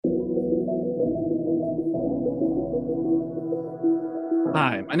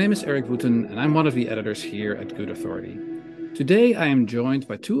Hi, my name is Erik Voeten, and I'm one of the editors here at Good Authority. Today, I am joined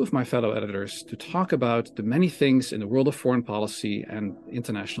by two of my fellow editors to talk about the many things in the world of foreign policy and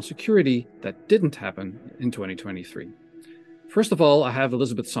international security that didn't happen in 2023. First of all, I have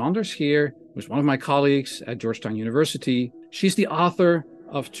Elizabeth Saunders here, who's one of my colleagues at Georgetown University. She's the author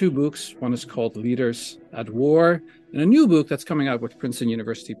of two books. One is called Leaders at War, and a new book that's coming out with Princeton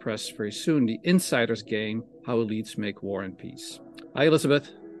University Press very soon, The Insider's Game: How Elites Make War and Peace. Hi, Elizabeth.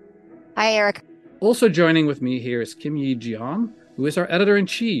 Hi, Eric. Also joining with me here is Kim Yi Dionne, who is our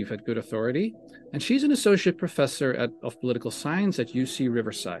editor-in-chief at Good Authority, and she's an associate professor of political science at UC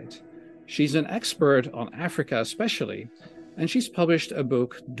Riverside. She's an expert on Africa especially, and she's published a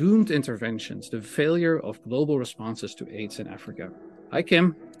book, Doomed Interventions: The Failure of Global Responses to AIDS in Africa. Hi,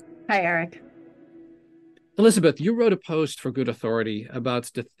 Kim. Hi, Eric. Elizabeth, you wrote a post for Good Authority about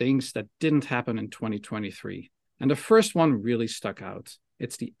the things that didn't happen in 2023. And the first one really stuck out.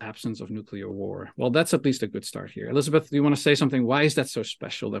 It's the absence of nuclear war. Well, that's at least a good start here. Elizabeth, do you want to say something? Why is that so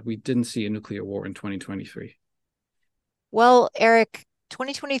special that we didn't see a nuclear war in 2023? Well, Eric,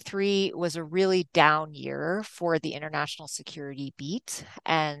 2023 was a really down year for the international security beat,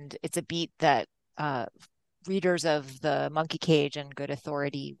 and it's a beat that readers of the Monkey Cage and Good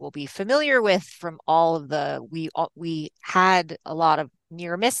Authority will be familiar with from all of we had a lot of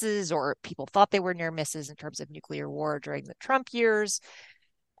near misses, or people thought they were near misses in terms of nuclear war during the Trump years.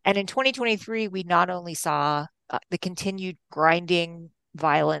 And in 2023, we not only saw the continued grinding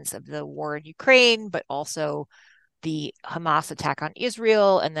violence of the war in Ukraine, but also the Hamas attack on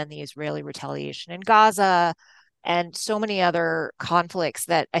Israel, and then the Israeli retaliation in Gaza, and so many other conflicts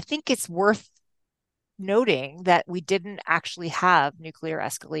that I think it's worth noting that we didn't actually have nuclear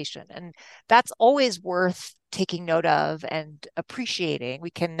escalation. And that's always worth taking note of and appreciating.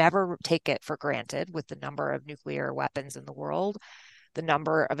 We can never take it for granted with the number of nuclear weapons in the world, the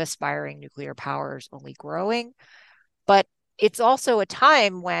number of aspiring nuclear powers only growing. But it's also a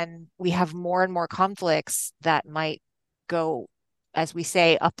time when we have more and more conflicts that might go, as we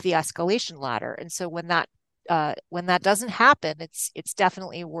say, up the escalation ladder. And so when that doesn't happen, it's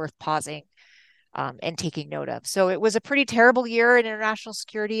definitely worth pausing and taking note of. So it was a pretty terrible year in international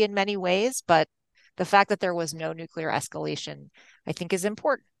security in many ways, but the fact that there was no nuclear escalation, I think, is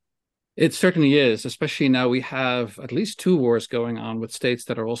important. It certainly is, especially now we have at least two wars going on with states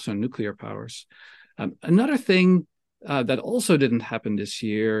that are also nuclear powers. Another thing that also didn't happen this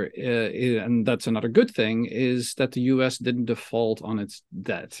year, and that's another good thing, is that the U.S. didn't default on its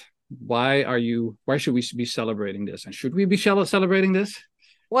debt. Why should we be celebrating this? And should we be celebrating this?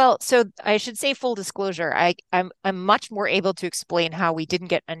 Well, so I should say full disclosure, I'm much more able to explain how we didn't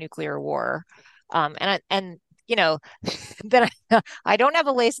get a nuclear war. And you know, then I don't have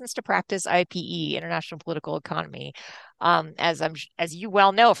a license to practice IPE, international political economy, as you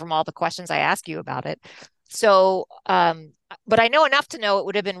well know from all the questions I ask you about it. So, but I know enough to know it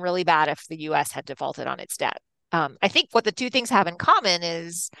would have been really bad if the U.S. had defaulted on its debt. I think what the two things have in common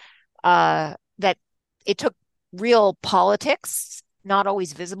is that it took real politics, not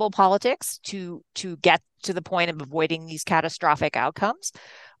always visible politics, to get to the point of avoiding these catastrophic outcomes.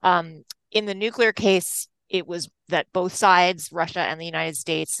 In the nuclear case, it was that both sides, Russia and the United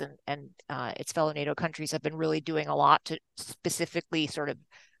States and its fellow NATO countries, have been really doing a lot to specifically sort of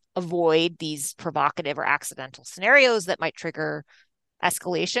avoid these provocative or accidental scenarios that might trigger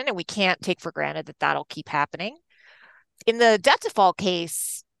escalation. And we can't take for granted that that'll keep happening. In the debt default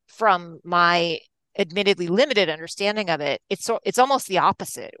case, from my admittedly limited understanding of it, it's almost the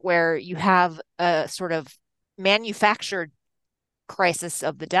opposite, where you have a sort of manufactured crisis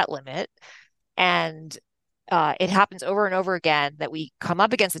of the debt limit. And it happens over and over again that we come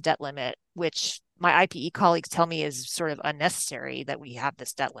up against a debt limit, which my IPE colleagues tell me is sort of unnecessary that we have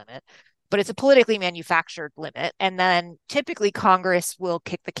this debt limit, but it's a politically manufactured limit. And then typically Congress will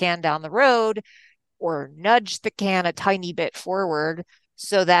kick the can down the road or nudge the can a tiny bit forward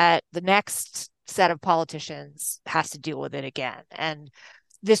so that the next set of politicians has to deal with it again. And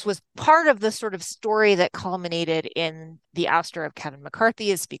this was part of the sort of story that culminated in the ouster of Kevin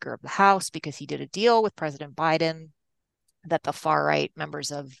McCarthy as Speaker of the House, because he did a deal with President Biden that the far right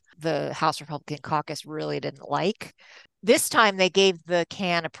members of the House Republican caucus really didn't like. This time they gave the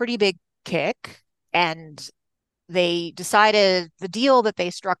can a pretty big kick, and they decided the deal that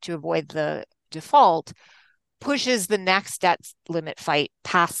they struck to avoid the default pushes the next debt limit fight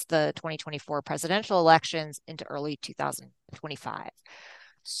past the 2024 presidential elections into early 2025.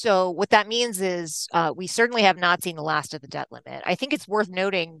 So what that means is we certainly have not seen the last of the debt limit. I think it's worth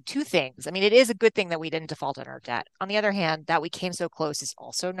noting two things. I mean, it is a good thing that we didn't default on our debt. On the other hand, that we came so close is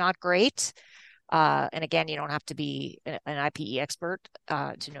also not great. And again, you don't have to be an IPE expert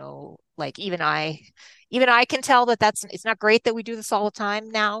to know. Like even I can tell that it's not great that we do this all the time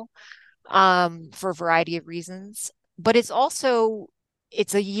now, for a variety of reasons. But it's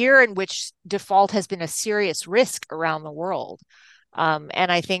a year in which default has been a serious risk around the world.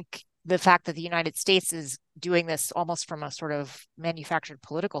 And I think the fact that the United States is doing this almost from a sort of manufactured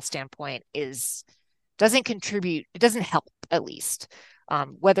political standpoint is doesn't contribute, it doesn't help at least.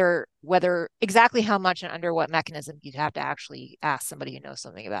 Whether exactly how much and under what mechanism you'd have to actually ask somebody who knows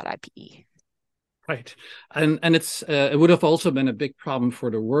something about IPE. Right. And it would have also been a big problem for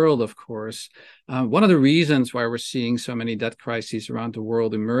the world, of course. One of the reasons why we're seeing so many debt crises around the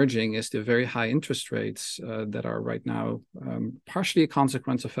world emerging is the very high interest rates that are right now partially a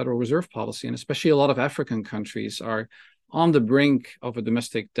consequence of Federal Reserve policy, and especially a lot of African countries are on the brink of a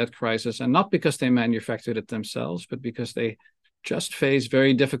domestic debt crisis, and not because they manufactured it themselves, but because they just face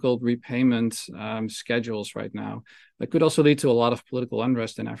very difficult repayment schedules right now. That could also lead to a lot of political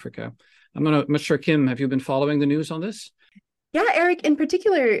unrest in Africa. I'm not sure, Kim, have you been following the news on this? Yeah, Eric, in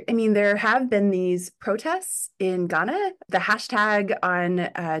particular, I mean, there have been these protests in Ghana. The hashtag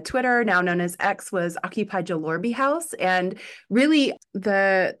on Twitter, now known as X, was Occupy Jalorby House. And really,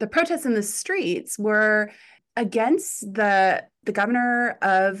 the protests in the streets were against the governor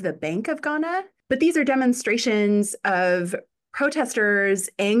of the Bank of Ghana. But these are demonstrations of protesters'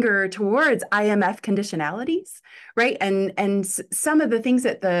 anger towards IMF conditionalities, right? And some of the things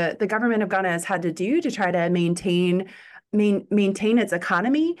that the government of Ghana has had to do to try to maintain its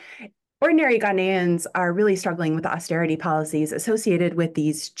economy. Ordinary Ghanaians are really struggling with the austerity policies associated with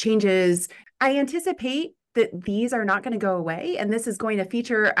these changes. I anticipate that these are not going to go away, and this is going to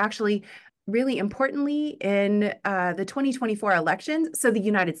feature actually really importantly in the 2024 elections. So the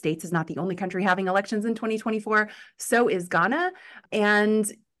United States is not the only country having elections in 2024. So is Ghana.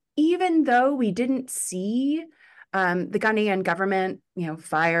 And even though we didn't see the Ghanaian government,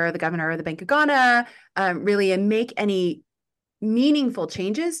 fire the governor of the Bank of Ghana, really, and make any meaningful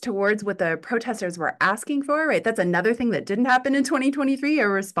changes towards what the protesters were asking for, right? That's another thing that didn't happen in 2023, a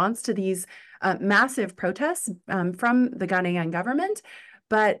response to these massive protests from the Ghanaian government.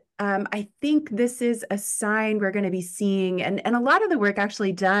 But I think this is a sign we're going to be seeing, and a lot of the work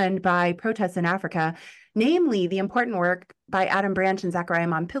actually done by protests in Africa, namely the important work by Adam Branch and Zachariah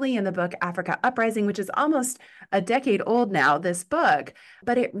Mompilli in the book Africa Uprising, which is almost a decade old now, this book,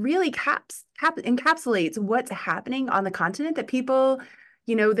 but it really encapsulates what's happening on the continent, that people,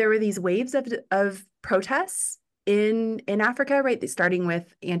 there were these waves of protests in Africa, right? Starting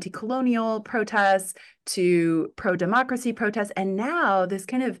with anti-colonial protests to pro-democracy protests, and now this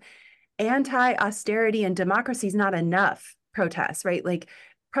kind of anti-austerity and democracy is not enough protests, right? Like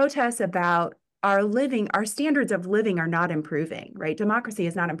protests about our standards of living are not improving, right? Democracy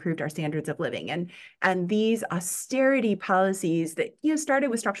has not improved our standards of living. And these austerity policies that, started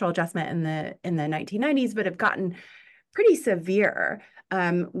with structural adjustment in the 1990s, but have gotten pretty severe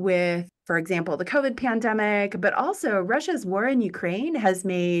with, for example, the COVID pandemic, but also Russia's war in Ukraine has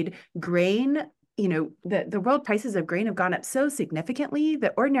made grain, the world prices of grain have gone up so significantly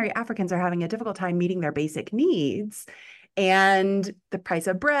that ordinary Africans are having a difficult time meeting their basic needs. And the price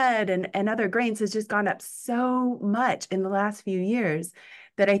of bread and other grains has just gone up so much in the last few years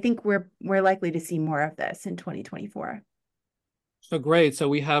that I think we're likely to see more of this in 2024. So great. So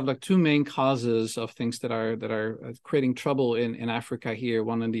we have like two main causes of things that are creating trouble in Africa here.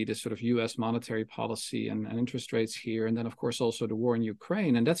 One indeed is sort of U.S. monetary policy and interest rates here, and then of course also the war in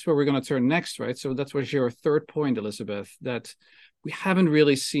Ukraine. And that's where we're going to turn next, right? So that was your third point, Elizabeth, that we haven't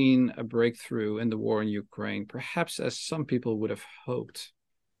really seen a breakthrough in the war in Ukraine, perhaps as some people would have hoped.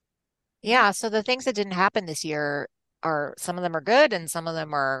 Yeah, so the things that didn't happen this year are some of them are good and some of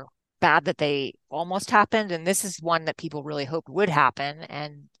them are bad that they almost happened. And this is one that people really hoped would happen.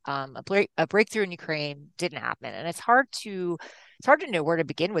 And a breakthrough in Ukraine didn't happen. And it's hard to know where to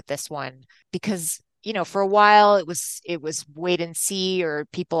begin with this one because, for a while it was wait and see, or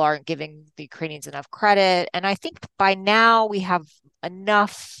people aren't giving the Ukrainians enough credit. And I think by now we have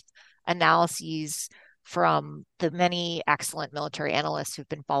enough analyses from the many excellent military analysts who've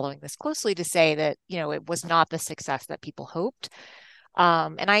been following this closely to say that, it was not the success that people hoped.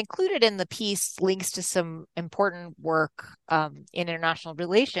 And I included in the piece links to some important work in international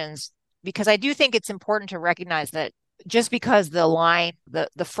relations, because I do think it's important to recognize that just because the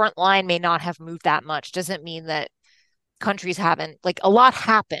front line may not have moved that much, doesn't mean that countries haven't, like a lot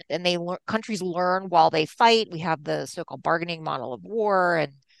happened and countries learn while they fight. We have the so-called bargaining model of war,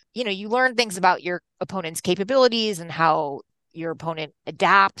 and you learn things about your opponent's capabilities and how your opponent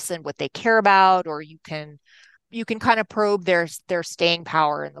adapts and what they care about, or you can you can kind of probe their staying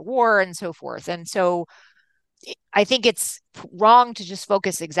power in the war and so forth. And so I think it's wrong to just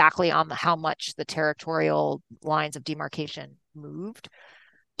focus exactly on how much the territorial lines of demarcation moved.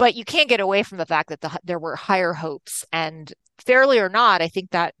 But you can't get away from the fact that there were higher hopes. And fairly or not, I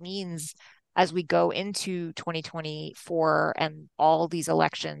think that means as we go into 2024 and all these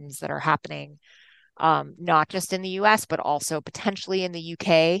elections that are happening, not just in the US, but also potentially in the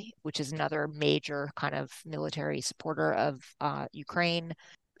UK, which is another major kind of military supporter of Ukraine.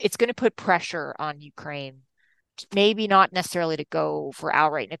 It's going to put pressure on Ukraine, maybe not necessarily to go for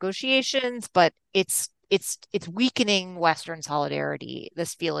outright negotiations, but it's weakening Western solidarity,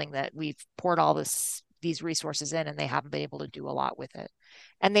 this feeling that we've poured all these resources in and they haven't been able to do a lot with it.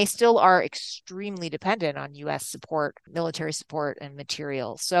 And they still are extremely dependent on US support, military support, and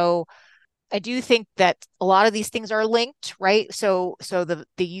material. So I do think that a lot of these things are linked, right? So the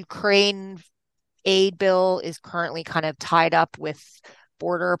Ukraine aid bill is currently kind of tied up with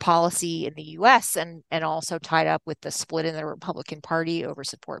border policy in the US and also tied up with the split in the Republican Party over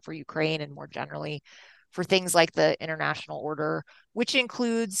support for Ukraine and more generally for things like the international order, which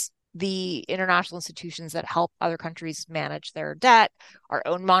includes the international institutions that help other countries manage their debt. Our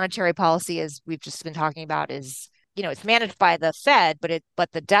own monetary policy, as we've just been talking about, is, it's managed by the Fed,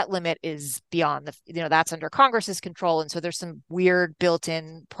 but the debt limit is beyond that's under Congress's control. And so there's some weird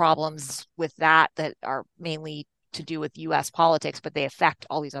built-in problems with that are mainly to do with US politics, but they affect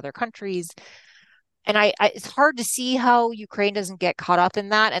all these other countries. And it's hard to see how Ukraine doesn't get caught up in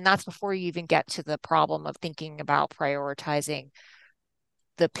that. And that's before you even get to the problem of thinking about prioritizing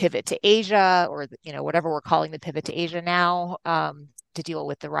the pivot to Asia, or whatever we're calling the pivot to Asia now, to deal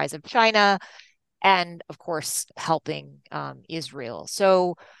with the rise of China, and of course helping Israel.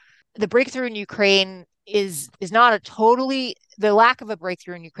 So the breakthrough in Ukraine is not the lack of a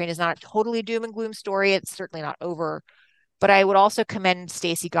breakthrough in Ukraine is not a totally doom and gloom story. It's certainly not over. But I would also commend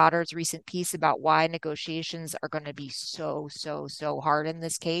Stacey Goddard's recent piece about why negotiations are going to be so hard in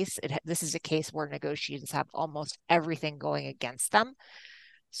this case. This is a case where negotiations have almost everything going against them.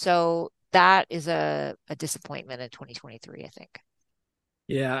 So that is a disappointment in 2023, I think.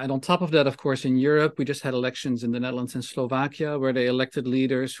 Yeah, and on top of that, of course, in Europe, we just had elections in the Netherlands and Slovakia where they elected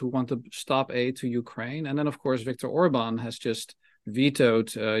leaders who want to stop aid to Ukraine. And then, of course, Viktor Orban has just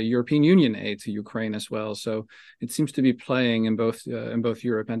vetoed European Union aid to Ukraine as well. So it seems to be playing in both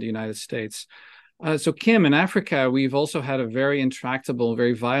Europe and the United States. So Kim, in Africa, we've also had a very intractable,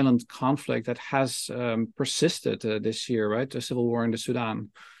 very violent conflict that has persisted this year, right? The civil war in the Sudan.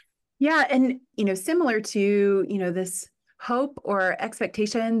 Yeah, and similar to this hope or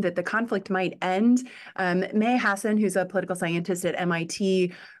expectation that the conflict might end. May Hassan, who's a political scientist at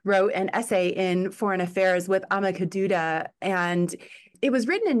MIT, wrote an essay in Foreign Affairs with Amma Kaduda, and it was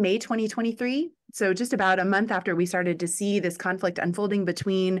written in May 2023. So just about a month after we started to see this conflict unfolding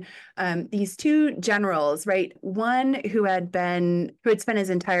between these two generals, right? One who had spent his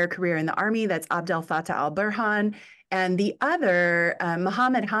entire career in the army, that's Abdel Fattah al-Burhan, and the other,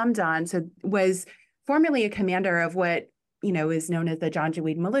 Mohammed Hamdan, so was formerly a commander of what is known as the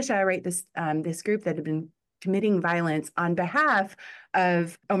Janjaweed militia, right? This group that had been committing violence on behalf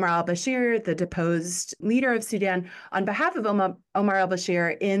of Omar al-Bashir, the deposed leader of Sudan, on behalf of Omar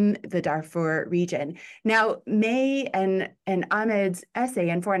al-Bashir in the Darfur region. Now, May and Ahmed's essay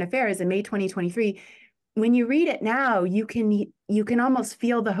in Foreign Affairs in May 2023, when you read it now, you can almost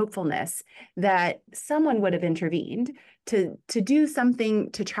feel the hopefulness that someone would have intervened to do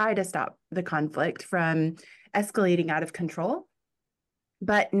something to try to stop the conflict from escalating out of control.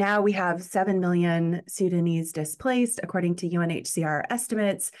 But now we have 7 million Sudanese displaced, according to UNHCR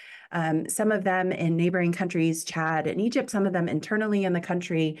estimates, some of them in neighboring countries, Chad and Egypt, some of them internally in the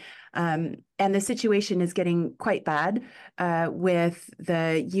country. And the situation is getting quite bad, with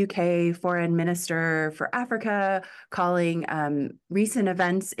the UK Foreign Minister for Africa calling recent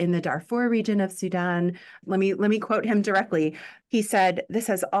events in the Darfur region of Sudan. Let me quote him directly. He said, "This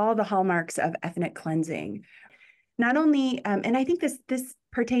has all the hallmarks of ethnic cleansing." Not only, and I think this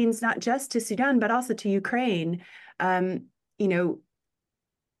pertains not just to Sudan, but also to Ukraine. Breakthroughs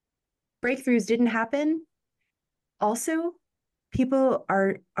didn't happen. Also, people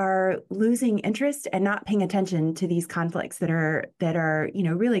are losing interest and not paying attention to these conflicts that are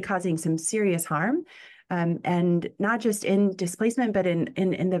really causing some serious harm, and not just in displacement, but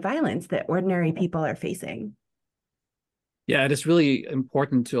in the violence that ordinary people are facing. Yeah, it is really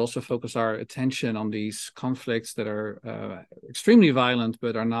important to also focus our attention on these conflicts that are extremely violent,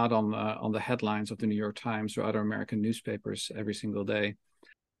 but are not on the headlines of the New York Times or other American newspapers every single day.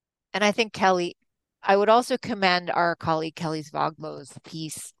 And I think, Kelly, I would also commend our colleague Kelly Zvoglo's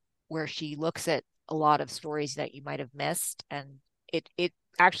piece, where she looks at a lot of stories that you might have missed. And it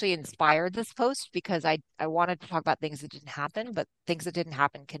actually inspired this post because I wanted to talk about things that didn't happen, but things that didn't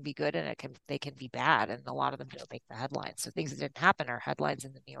happen can be good and they can be bad. And a lot of them don't make the headlines. So things that didn't happen are headlines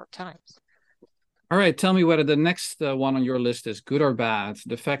in the New York Times. All right, tell me whether the next one on your list is good or bad.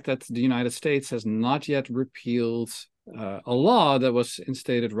 The fact that the United States has not yet repealed a law that was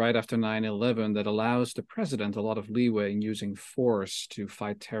instated right after 9/11 that allows the president a lot of leeway in using force to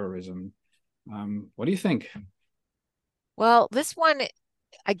fight terrorism. What do you think? Well, this one,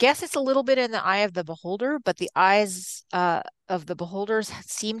 I guess it's a little bit in the eye of the beholder, but the eyes of the beholders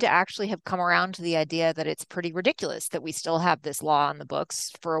seem to actually have come around to the idea that it's pretty ridiculous that we still have this law on the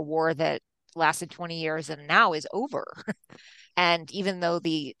books for a war that lasted 20 years and now is over. And even though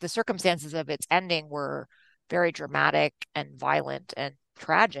the circumstances of its ending were very dramatic and violent and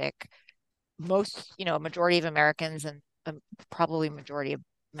tragic, most, a majority of Americans and probably a majority of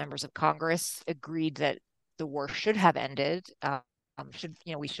members of Congress agreed that the war should have ended.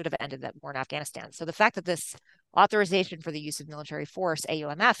 We should have ended that war in Afghanistan. So the fact that this authorization for the use of military force,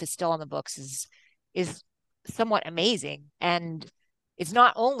 AUMF, is still on the books is somewhat amazing. And it's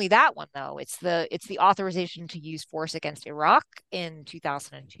not only that one though. It's the authorization to use force against Iraq in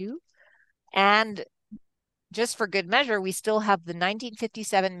 2002. And just for good measure, we still have the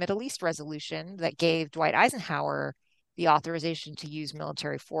 1957 Middle East resolution that gave Dwight Eisenhower the authorization to use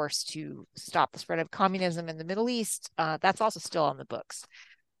military force to stop the spread of communism in the Middle East. That's also still on the books.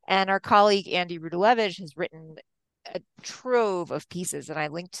 And our colleague, Andy Rudalevich, has written a trove of pieces, and I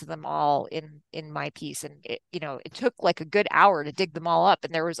linked to them all in my piece. And it took like a good hour to dig them all up.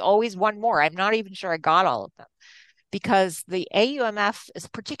 And there was always one more. I'm not even sure I got all of them because the AUMF is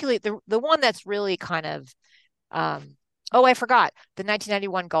particularly the one that's really kind of, I forgot. The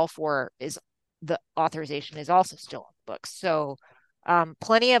 1991 Gulf War the authorization is also still in the books. So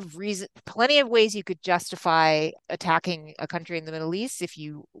plenty of ways you could justify attacking a country in the Middle East if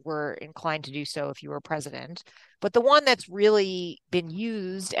you were inclined to do so if you were president. But the one that's really been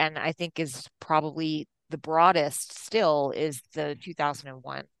used and I think is probably the broadest still is the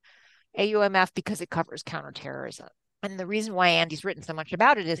 2001 AUMF because it covers counterterrorism. And the reason why Andy's written so much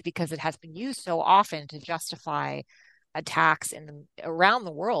about it is because it has been used so often to justify attacks around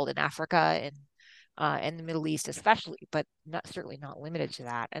the world, in Africa and the Middle East especially, but certainly not limited to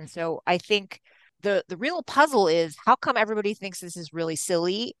that. And so I think the real puzzle is how come everybody thinks this is really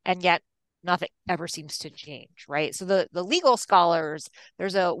silly and yet nothing ever seems to change, right? So the legal scholars,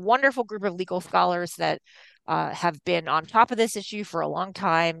 there's a wonderful group of legal scholars that have been on top of this issue for a long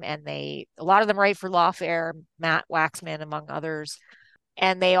time, and a lot of them write for Lawfare, Matt Waxman among others,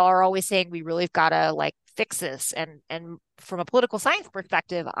 and they are always saying we really got to fix this. And from a political science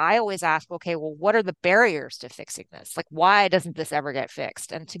perspective, I always ask, okay, well, what are the barriers to fixing this? Why doesn't this ever get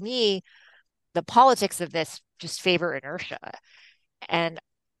fixed? And to me, the politics of this just favor inertia. And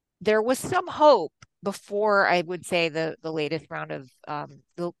there was some hope before, I would say, the latest round of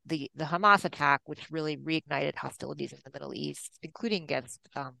the Hamas attack, which really reignited hostilities in the Middle East, including against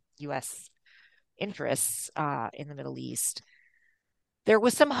U.S. interests in the Middle East. There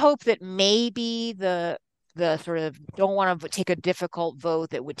was some hope that maybe the sort of don't want to take a difficult vote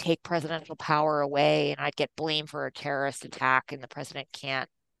that would take presidential power away, and I'd get blamed for a terrorist attack, and the president can't,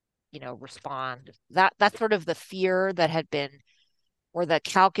 respond. That's sort of the fear that had been, or the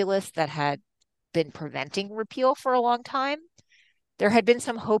calculus that had been preventing repeal for a long time. There had been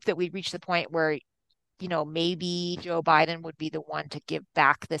some hope that we'd reach the point where, maybe Joe Biden would be the one to give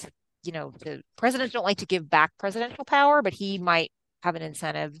back this, the presidents don't like to give back presidential power, but he might have an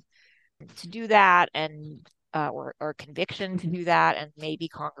incentive to do that and or conviction to do that, and maybe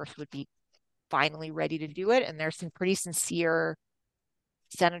Congress would be finally ready to do it. And there's some pretty sincere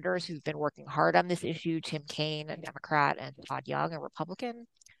senators who've been working hard on this issue, Tim Kaine, a Democrat, and Todd Young, a Republican.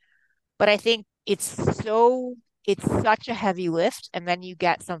 But I think it's such a heavy lift, and then you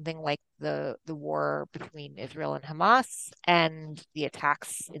get something like the war between Israel and Hamas and the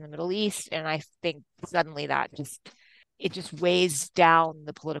attacks in the Middle East, and I think suddenly it just weighs down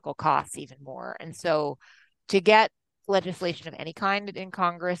the political costs even more. And so to get legislation of any kind in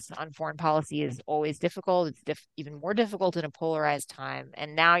Congress on foreign policy is always difficult. It's even more difficult in a polarized time.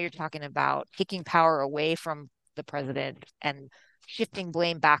 And now you're talking about taking power away from the president and shifting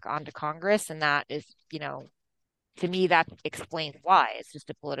blame back onto Congress. And that is, to me, that explains why. It's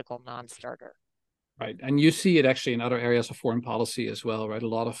just a political non-starter. Right. And you see it actually in other areas of foreign policy as well, right? A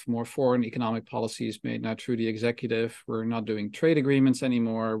lot of more foreign economic policies made now through the executive. We're not doing trade agreements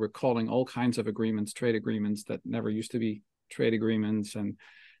anymore. We're calling all kinds of agreements trade agreements that never used to be trade agreements. And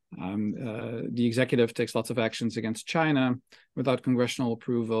The executive takes lots of actions against China without congressional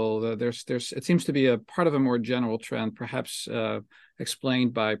approval. It seems to be a part of a more general trend, perhaps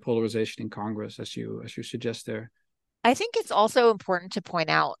explained by polarization in Congress, as you suggest there. I think it's also important to point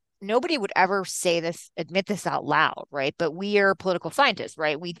out nobody would ever admit this out loud, right? But we are political scientists,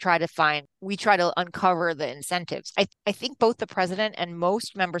 right? We try to uncover the incentives. I think both the president and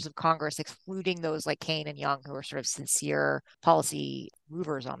most members of Congress, excluding those like Kaine and Young, who are sort of sincere policy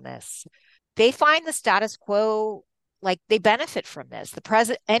movers on this, they find the status quo like they benefit from this.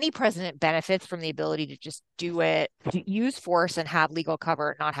 Any president benefits from the ability to just do it, to use force and have legal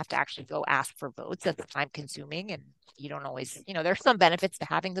cover, not have to actually go ask for votes. That's time consuming, and you don't always, there's some benefits to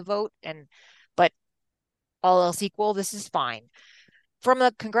having the vote, but all else equal, this is fine. From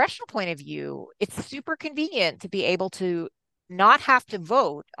a congressional point of view, it's super convenient to be able to not have to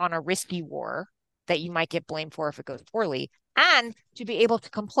vote on a risky war that you might get blamed for if it goes poorly, and to be able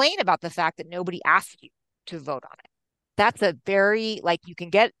to complain about the fact that nobody asked you to vote on it. That's a very, like, you can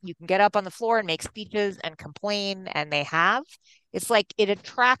get up on the floor and make speeches and complain, and they have. It's like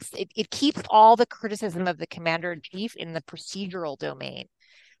it keeps all the criticism of the commander in chief in the procedural domain,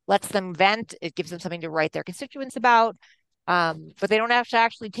 lets them vent. It gives them something to write their constituents about, but they don't have to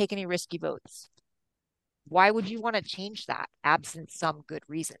actually take any risky votes. Why would you want to change that absent some good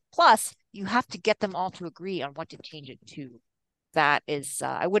reason? Plus, you have to get them all to agree on what to change it to. That is,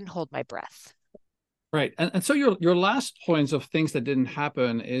 I wouldn't hold my breath. Right. And so your last points of things that didn't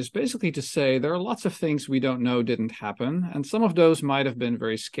happen is basically to say there are lots of things we don't know didn't happen. And some of those might have been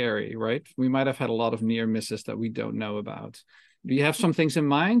very scary, right? We might have had a lot of near misses that we don't know about. Do you have some things in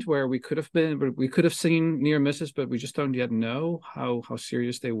mind where we could have seen near misses, but we just don't yet know how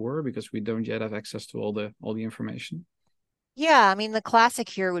serious they were because we don't yet have access to all the information? Yeah, I mean, the classic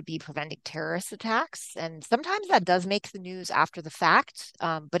here would be preventing terrorist attacks. And sometimes that does make the news after the fact,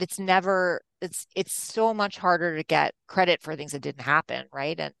 but it's so much harder to get credit for things that didn't happen,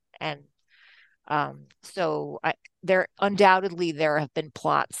 right? There undoubtedly there have been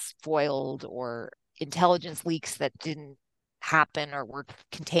plots foiled or intelligence leaks that didn't happen or were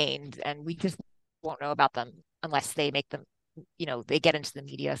contained, and we just won't know about them unless they make them, they get into the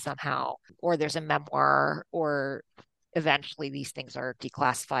media somehow, or there's a memoir, or eventually these things are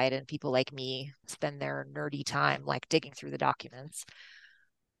declassified and people like me spend their nerdy time like digging through the documents.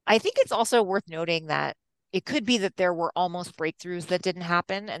 I think it's also worth noting that it could be that there were almost breakthroughs that didn't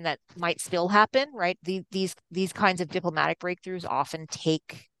happen and that might still happen, right? These kinds of diplomatic breakthroughs often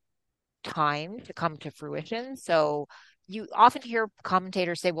take time to come to fruition. So you often hear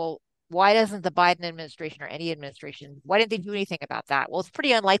commentators say, well, why doesn't the Biden administration or any administration, why didn't they do anything about that? Well, it's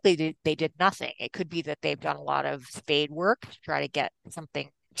pretty unlikely they did nothing. It could be that they've done a lot of spade work to try to get something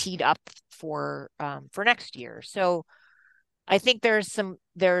teed up for next year. So I think there's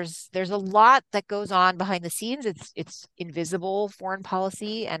a lot that goes on behind the scenes. It's invisible foreign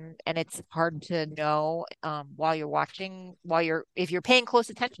policy, and it's hard to know while you're watching. If you're paying close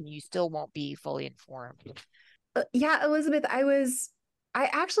attention, you still won't be fully informed. Yeah, Elizabeth, I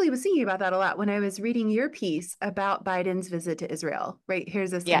actually was thinking about that a lot when I was reading your piece about Biden's visit to Israel, right?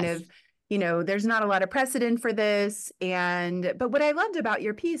 Here's this kind of, there's not a lot of precedent for this. But what I loved about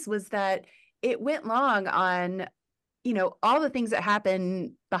your piece was that it went long on, all the things that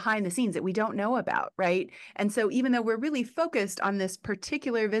happen behind the scenes that we don't know about, right? And so even though we're really focused on this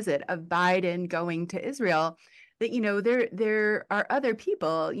particular visit of Biden going to Israel, that there are other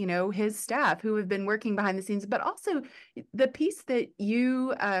people, his staff who have been working behind the scenes, but also the piece that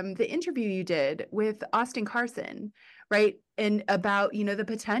the interview you did with Austin Carson, right? And about, the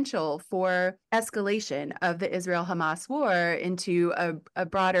potential for escalation of the Israel-Hamas war into a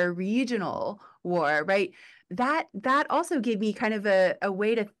broader regional war, right? That also gave me kind of a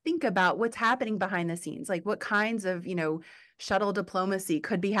way to think about what's happening behind the scenes, like what kinds of, shuttle diplomacy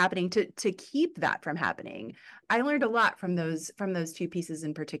could be happening to keep that from happening. I learned a lot from those two pieces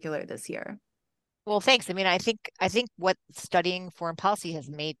in particular this year. Well, thanks. I mean, I think what studying foreign policy has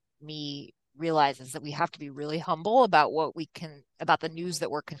made me realize is that we have to be really humble about about the news that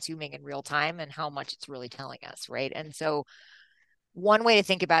we're consuming in real time and how much it's really telling us, right? And so one way to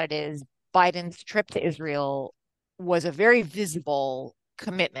think about it is Biden's trip to Israel was a very visible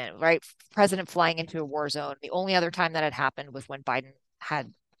commitment, right? President flying into a war zone. The only other time that had happened was when Biden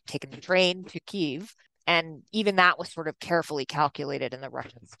had taken the train to Kyiv. And even that was sort of carefully calculated, and the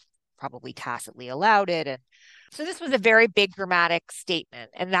Russians probably tacitly allowed it. And so this was a very big dramatic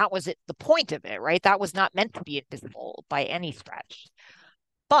statement. And that was the point of it, right? That was not meant to be invisible by any stretch.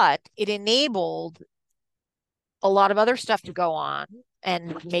 But it enabled a lot of other stuff to go on.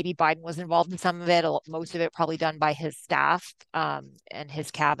 And maybe Biden was involved in some of it, most of it probably done by his staff and his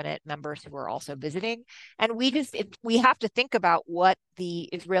cabinet members who were also visiting. And we have to think about what the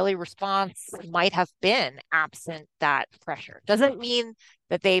Israeli response might have been absent that pressure. Doesn't mean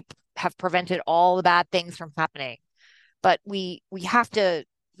that they have prevented all the bad things from happening, but we have to.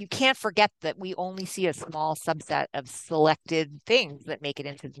 You can't forget that we only see a small subset of selected things that make it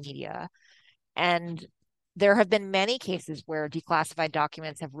into the media. And there have been many cases where declassified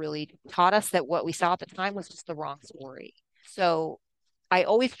documents have really taught us that what we saw at the time was just the wrong story. So I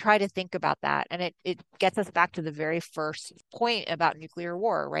always try to think about that. And it gets us back to the very first point about nuclear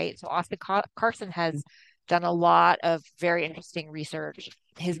war, right? So Austin Carson has done a lot of very interesting research.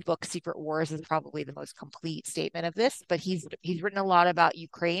 His book, Secret Wars, is probably the most complete statement of this, but he's written a lot about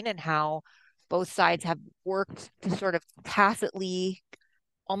Ukraine and how both sides have worked to sort of tacitly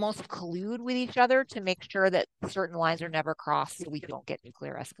almost collude with each other to make sure that certain lines are never crossed so we don't get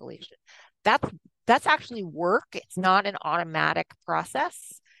nuclear escalation. That's actually work. It's not an automatic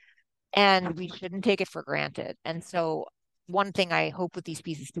process, and we shouldn't take it for granted. And so one thing I hope with these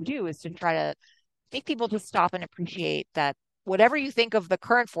pieces to do is to try to make people just stop and appreciate that whatever you think of the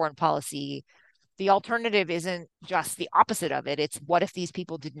current foreign policy, the alternative isn't just the opposite of it. It's what if these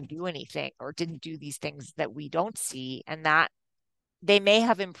people didn't do anything or didn't do these things that we don't see, and that they may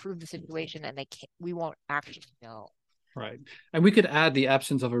have improved the situation and we won't actually know. Right. And we could add the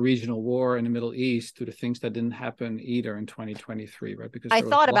absence of a regional war in the Middle East to the things that didn't happen either in 2023, right? Because I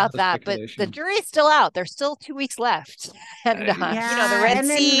thought about that, but the jury is still out. There's still 2 weeks left. And, the Red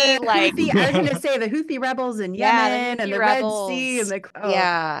Sea, I was going to say the Houthi rebels in Yemen and the rebels. Red Sea.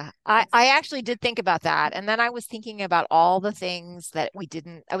 And I actually did think about that. And then I was thinking about all the things that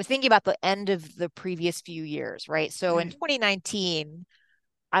I was thinking about the end of the previous few years, right? So in 2019,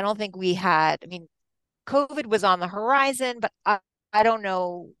 I don't think COVID was on the horizon, but I don't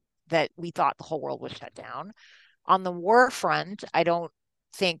know that we thought the whole world was shut down. On the war front, I don't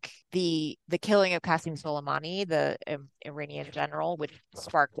think the killing of Qasem Soleimani, the Iranian general, which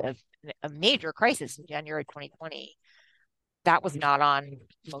sparked a major crisis in January 2020, that was not on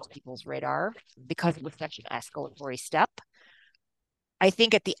most people's radar because it was such an escalatory step. I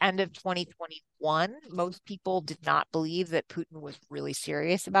think at the end of 2021, most people did not believe that Putin was really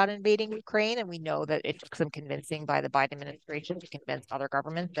serious about invading Ukraine. And we know that it took some convincing by the Biden administration to convince other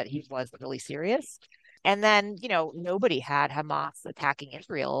governments that he was really serious. And then, nobody had Hamas attacking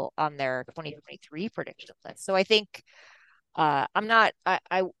Israel on their 2023 prediction list. So I think I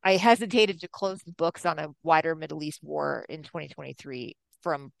hesitated to close the books on a wider Middle East war in 2023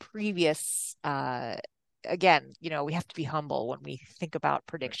 from previous again, we have to be humble when we think about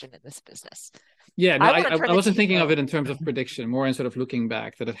prediction in this business. Yeah, no, I wasn't thinking of it in terms of prediction, more in sort of looking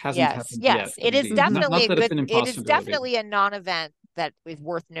back that it hasn't happened yet. Yes, it is definitely it is definitely a non-event that is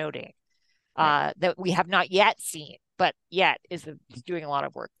worth noting, that we have not yet seen, but yet is doing a lot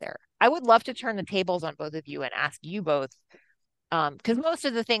of work there. I would love to turn the tables on both of you and ask you both, because most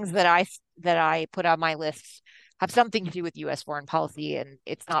of the things that I put on my list have something to do with U.S. foreign policy, and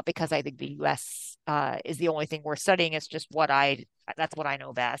it's not because I think the U.S. Is the only thing we're studying. It's just that's what I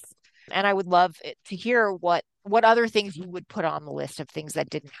know best. And I would love to hear what other things you would put on the list of things that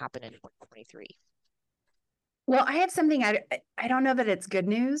didn't happen in 2023. Well, I have something I don't know that it's good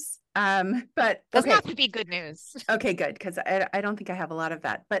news, but doesn't have to be good news. Okay, good, because I don't think I have a lot of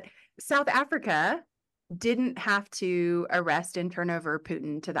that. But South Africa didn't have to arrest and turn over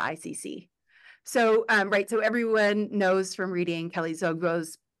Putin to the ICC. So, so everyone knows from reading Kelly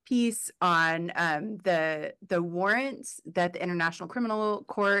Zogbo's piece on the warrants that the International Criminal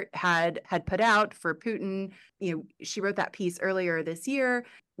Court had put out for Putin. She wrote that piece earlier this year.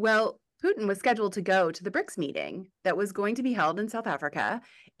 Well, Putin was scheduled to go to the BRICS meeting that was going to be held in South Africa.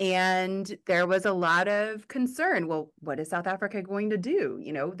 And there was a lot of concern. Well, what is South Africa going to do?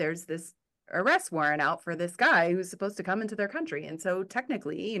 There's this arrest warrant out for this guy who's supposed to come into their country. And so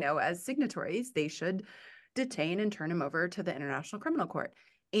technically, as signatories, they should detain and turn him over to the International Criminal Court.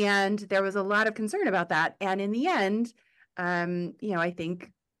 And there was a lot of concern about that. And in the end, I think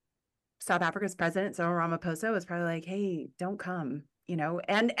South Africa's president, Cyril Ramaphosa, was probably like, hey, don't come,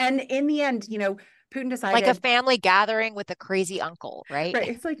 and in the end, Putin decided, like a family gathering with a crazy uncle, right? Right.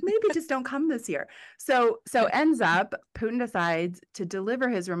 It's like, maybe just don't come this year. So ends up, Putin decides to deliver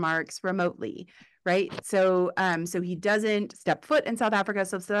his remarks remotely, right? So he doesn't step foot in South Africa.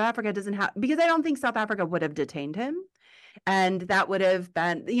 So South Africa doesn't have, because I don't think South Africa would have detained him. And that would have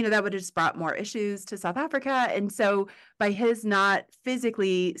been, that would have just brought more issues to South Africa. And so by his not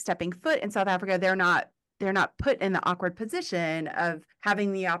physically stepping foot in South Africa, they're not they're not put in the awkward position of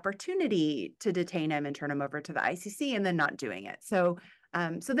having the opportunity to detain him and turn him over to the ICC and then not doing it. So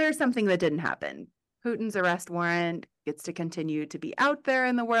there's something that didn't happen. Putin's arrest warrant gets to continue to be out there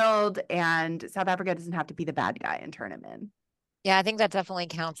in the world, and South Africa doesn't have to be the bad guy and turn him in. Yeah, I think that definitely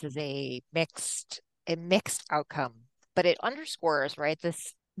counts as a mixed outcome, but it underscores, right,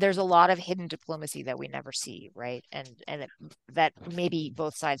 there's a lot of hidden diplomacy that we never see, right? That maybe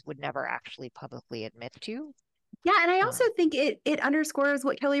both sides would never actually publicly admit to. Yeah, and I also think it underscores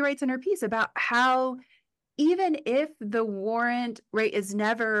what Kelly writes in her piece about how even if the warrant, right, is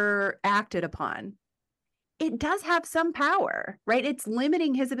never acted upon, it does have some power, right? It's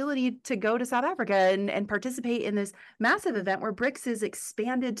limiting his ability to go to South Africa and participate in this massive event where BRICS is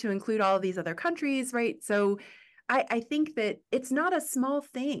expanded to include all of these other countries, right? So I think that it's not a small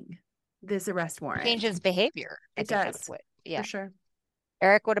thing, this arrest warrant. Changes behavior. It does, for sure.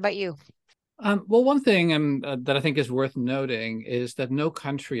 Erik, what about you? Well, one thing that I think is worth noting is that no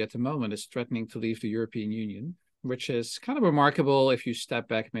country at the moment is threatening to leave the European Union, which is kind of remarkable if you step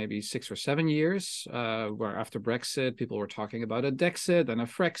back maybe 6 or 7 years, where after Brexit, people were talking about a Dexit and a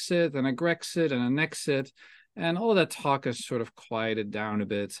Frexit and a Grexit and a Nexit, and all of that talk has sort of quieted down a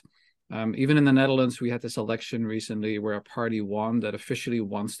bit. Even in the Netherlands, we had this election recently where a party won that officially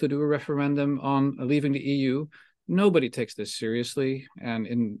wants to do a referendum on leaving the EU. Nobody takes this seriously, and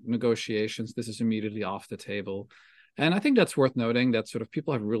in negotiations, this is immediately off the table. And I think that's worth noting that sort of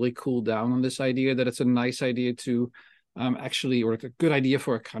people have really cooled down on this idea that it's a nice idea to actually, or a good idea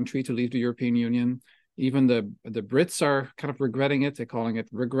for a country to leave the European Union. Even the Brits are kind of regretting it. They're calling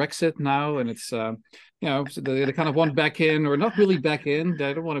it Regrexit now. And it's, they kind of want back in, or not really back in.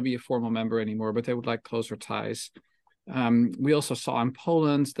 They don't want to be a formal member anymore, but they would like closer ties. We also saw in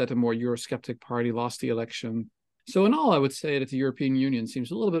Poland that a more Eurosceptic party lost the election. So in all, I would say that the European Union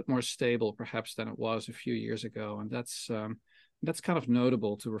seems a little bit more stable, perhaps, than it was a few years ago. And that's kind of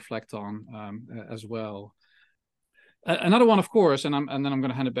notable to reflect on as well. Another one, of course, and then I'm going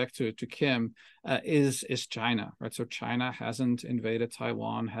to hand it back to Kim, is China, right? So China hasn't invaded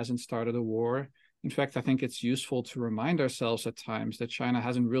Taiwan, hasn't started a war. In fact, I think it's useful to remind ourselves at times that China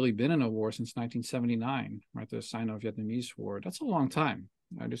hasn't really been in a war since 1979, right? The Sino-Vietnamese War. That's a long time.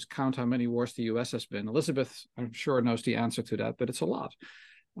 I just count how many wars the U.S. has been. Elizabeth, I'm sure, knows the answer to that, but it's a lot.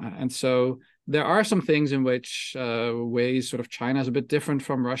 And so there are some things in which ways sort of China is a bit different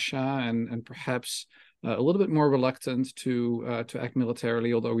from Russia and perhaps a little bit more reluctant to act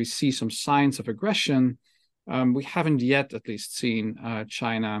militarily, although we see some signs of aggression. We haven't yet at least seen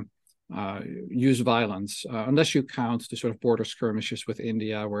China use violence, unless you count the sort of border skirmishes with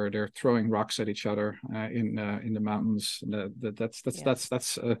India, where they're throwing rocks at each other in the mountains.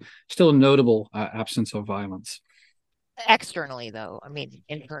 That's still a notable absence of violence. Externally, though, I mean,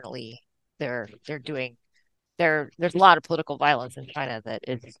 internally, there's a lot of political violence in China that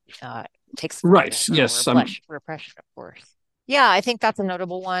takes right. Yes, repression, of course. Yeah, I think that's a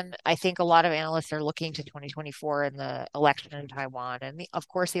notable one. I think a lot of analysts are looking to 2024 and the election in Taiwan, and of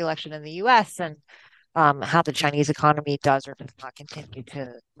course the election in the U.S. and how the Chinese economy does or does not continue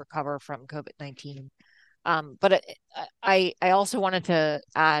to recover from COVID-19. But I also wanted to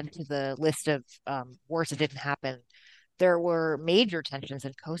add to the list of wars that didn't happen. There were major tensions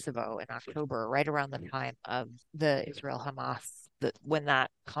in Kosovo in October, right around the time of the Israel-Hamas, when that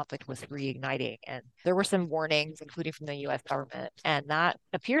conflict was reigniting. And there were some warnings, including from the U.S. government, and that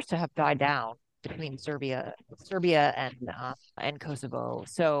appears to have died down between Serbia and Kosovo.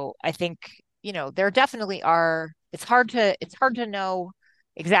 So I think, there definitely are. It's hard to know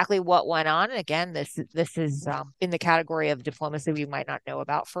exactly what went on. And again, this is in the category of diplomacy we might not know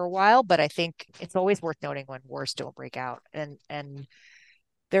about for a while, but I think it's always worth noting when wars don't break out. And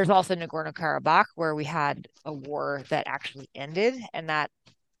there's also Nagorno-Karabakh, where we had a war that actually ended, and that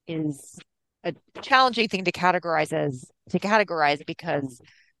is a challenging thing to categorize because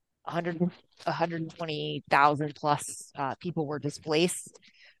 120,000 plus people were displaced.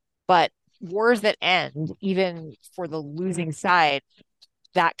 But wars that end, even for the losing side,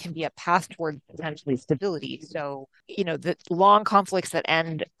 that can be a path toward potentially stability. So, the long conflicts that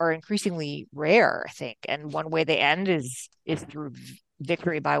end are increasingly rare, I think. And one way they end is through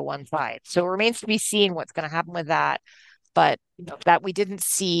victory by one side. So it remains to be seen what's going to happen with that. But that we didn't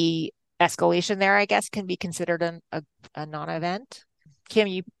see escalation there, I guess, can be considered a non-event. Kim,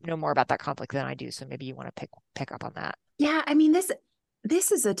 you know more about that conflict than I do, so maybe you want to pick up on that. Yeah, I mean, this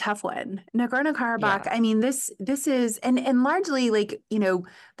is a tough one. Nagorno-Karabakh, yeah. I mean, this is, and largely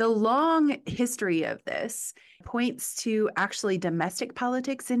the long history of this points to actually domestic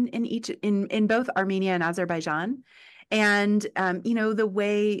politics in both Armenia and Azerbaijan. And, the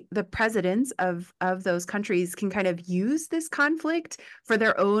way the presidents of those countries can kind of use this conflict for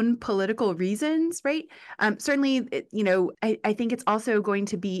their own political reasons, right? Certainly, I think it's also going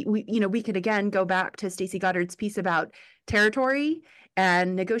to be, we could again go back to Stacey Goddard's piece about territory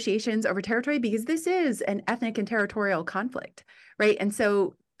and negotiations over territory, because this is an ethnic and territorial conflict, right? And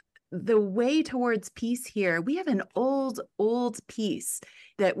so the way towards peace here, we have an old piece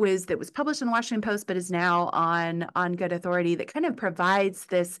that was published in the Washington Post, but is now on Good Authority, that kind of provides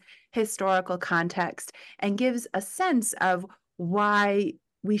this historical context and gives a sense of why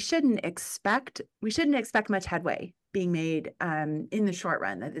we shouldn't expect much headway being made in the short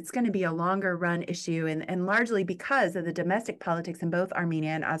run. That it's going to be a longer run issue, and largely because of the domestic politics in both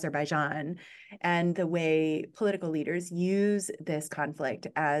Armenia and Azerbaijan, and the way political leaders use this conflict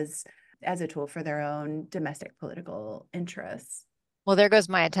as a tool for their own domestic political interests. Well, there goes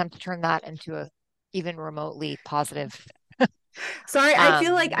my attempt to turn that into a even remotely positive. Sorry, I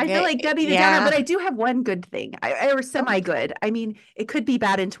feel like Debbie the Downer, but I do have one good thing, or semi-good. I mean, it could be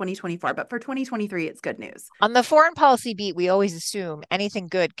bad in 2024, but for 2023, it's good news. On the foreign policy beat, we always assume anything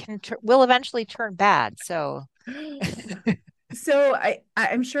good will eventually turn bad. So So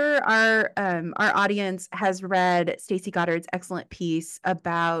I'm sure our audience has read Stacey Goddard's excellent piece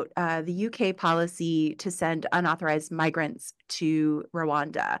about the UK policy to send unauthorized migrants to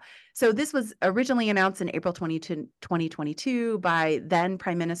Rwanda. So this was originally announced in April 2022 by then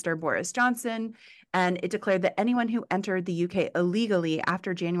Prime Minister Boris Johnson, and it declared that anyone who entered the UK illegally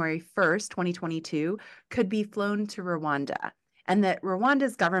after January 1st, 2022, could be flown to Rwanda, and that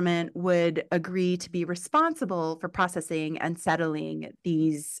Rwanda's government would agree to be responsible for processing and settling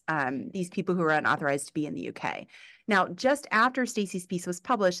these people who are unauthorized to be in the UK. Now, just after Stacey's piece was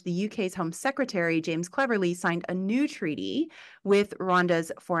published, the UK's Home Secretary, James Cleverly, signed a new treaty with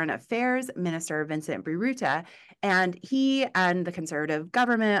Rwanda's Foreign Affairs Minister, Vincent Biruta, and he and the Conservative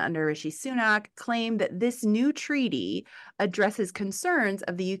government under Rishi Sunak claim that this new treaty addresses concerns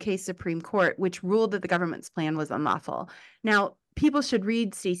of the UK Supreme Court, which ruled that the government's plan was unlawful. Now, people should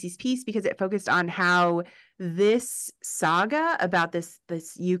read Stacey's piece because it focused on how this saga about this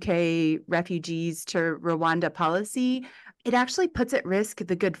UK refugees to Rwanda policy, it actually puts at risk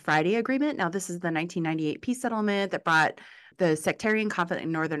the Good Friday Agreement. Now, this is the 1998 peace settlement that brought the sectarian conflict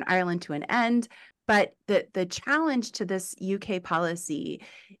in Northern Ireland to an end. But the challenge to this UK policy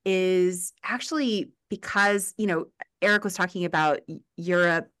is actually because, Erik was talking about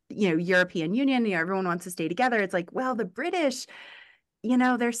Europe, European Union, everyone wants to stay together. It's like, well, the British,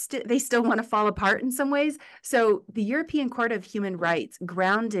 they still want to fall apart in some ways. So the European Court of Human Rights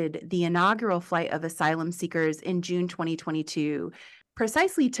grounded the inaugural flight of asylum seekers in June 2022,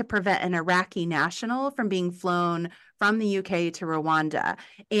 precisely to prevent an Iraqi national from being flown from the UK to Rwanda.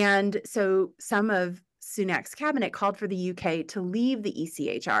 And so some of Sunak's cabinet called for the UK to leave the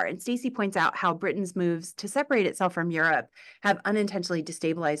ECHR. And Stacey points out how Britain's moves to separate itself from Europe have unintentionally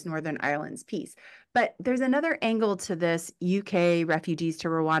destabilized Northern Ireland's peace. But there's another angle to this UK refugees to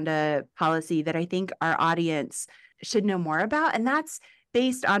Rwanda policy that I think our audience should know more about. And that's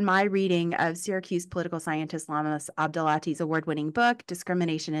based on my reading of Syracuse political scientist Lamas Abdelati's award-winning book,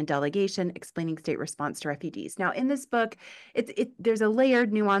 Discrimination and Delegation, Explaining State Response to Refugees. Now, in this book, there's a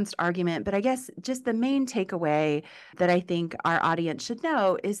layered, nuanced argument, but I guess just the main takeaway that I think our audience should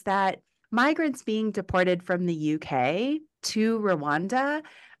know is that migrants being deported from the UK to Rwanda,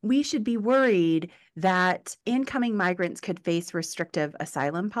 we should be worried that incoming migrants could face restrictive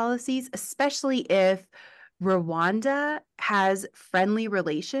asylum policies, especially if Rwanda has friendly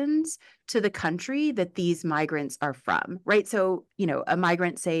relations to the country that these migrants are from, right? So, a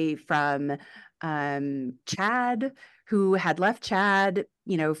migrant, say, from Chad, who had left Chad,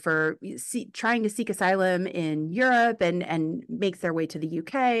 for trying to seek asylum in Europe and makes their way to the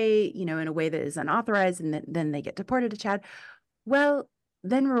UK, in a way that is unauthorized, and then they get deported to Chad. Well,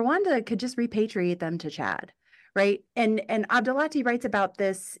 then Rwanda could just repatriate them to Chad. Right. And Abdelati writes about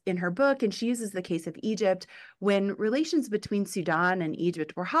this in her book, and she uses the case of Egypt. When relations between Sudan and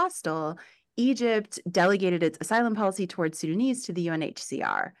Egypt were hostile, Egypt delegated its asylum policy towards Sudanese to the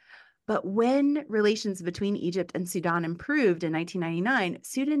UNHCR. But when relations between Egypt and Sudan improved in 1999,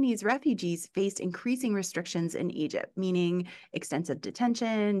 Sudanese refugees faced increasing restrictions in Egypt, meaning extensive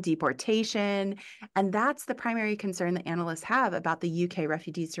detention, deportation. And that's the primary concern that analysts have about the UK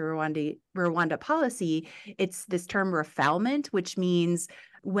refugees to Rwanda policy. It's this term refoulement, which means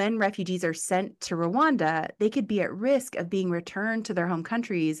when refugees are sent to Rwanda, they could be at risk of being returned to their home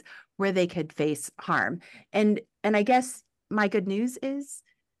countries where they could face harm. And I guess my good news is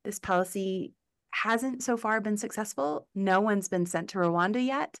this policy hasn't so far been successful. No one's been sent to Rwanda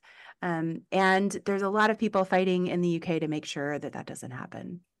yet. And there's a lot of people fighting in the UK to make sure that that doesn't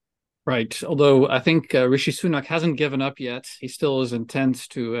happen. Right. Although I think Rishi Sunak hasn't given up yet. He still is intent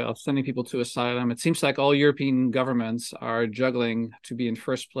to sending people to asylum. It seems like all European governments are juggling to be in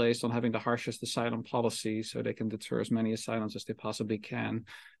first place on having the harshest asylum policy so they can deter as many asylums as they possibly can.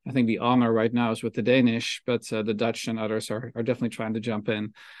 I think the honor right now is with the Danish, but the Dutch and others are definitely trying to jump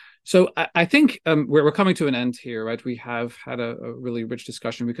in. So I think we're coming to an end here, right? We have had a really rich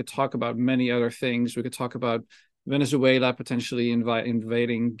discussion. We could talk about many other things. We could talk about Venezuela potentially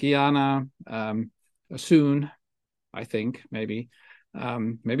invading Guyana soon, I think, maybe.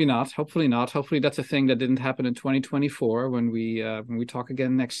 Maybe not. Hopefully not. Hopefully that's a thing that didn't happen in 2024 when we talk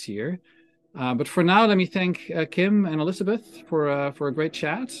again next year. But for now, let me thank Kim and Elizabeth for a great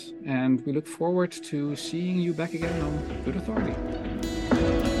chat. And we look forward to seeing you back again on Good Authority.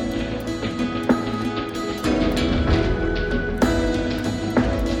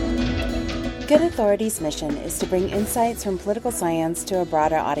 Good Authority's mission is to bring insights from political science to a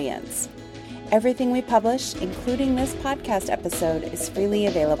broader audience. Everything we publish, including this podcast episode, is freely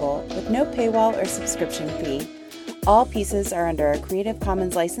available with no paywall or subscription fee. All pieces are under a Creative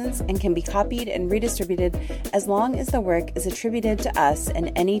Commons license and can be copied and redistributed as long as the work is attributed to us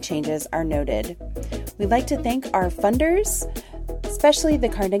and any changes are noted. We'd like to thank our funders, especially the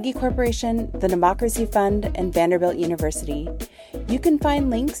Carnegie Corporation, the Democracy Fund, and Vanderbilt University. You can find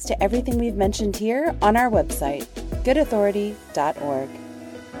links to everything we've mentioned here on our website, goodauthority.org.